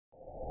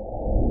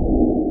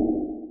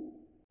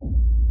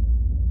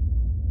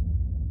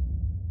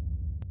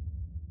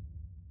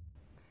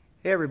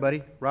Hey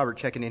everybody, Robert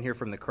checking in here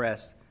from the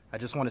Crest. I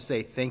just want to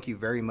say thank you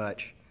very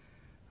much.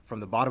 From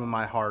the bottom of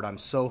my heart, I'm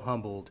so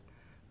humbled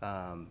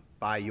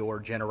by your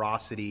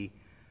generosity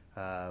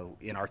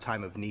in our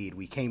time of need.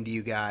 We came to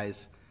you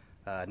guys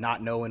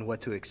not knowing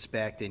what to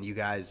expect, and you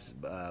guys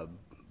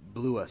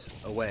blew us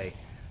away.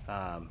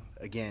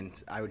 Again,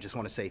 I would just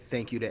want to say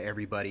thank you to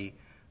everybody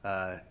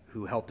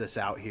who helped us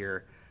out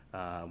here.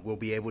 We'll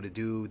be able to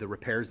do the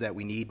repairs that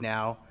we need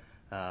now.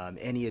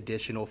 Any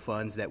additional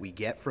funds that we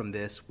get from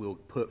this, we'll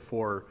put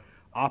for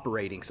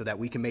operating so that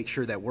we can make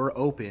sure that we're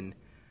open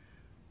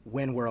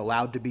when we're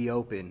allowed to be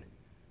open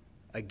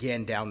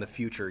again down the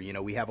future. You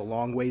know, we have a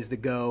long ways to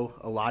go,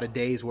 a lot of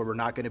days where we're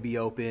not going to be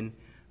open,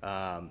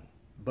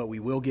 but we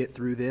will get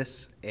through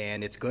this,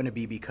 and it's going to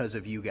be because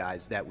of you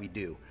guys that we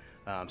do.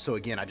 So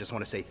again, I just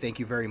want to say thank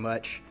you very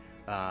much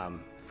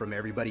from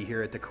everybody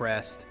here at the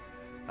Crest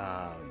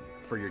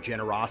for your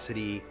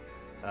generosity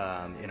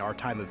in our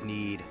time of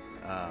need.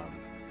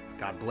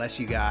 God bless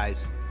you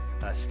guys.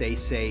 Stay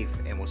safe,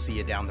 and we'll see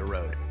you down the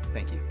road.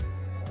 Thank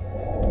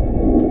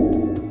you.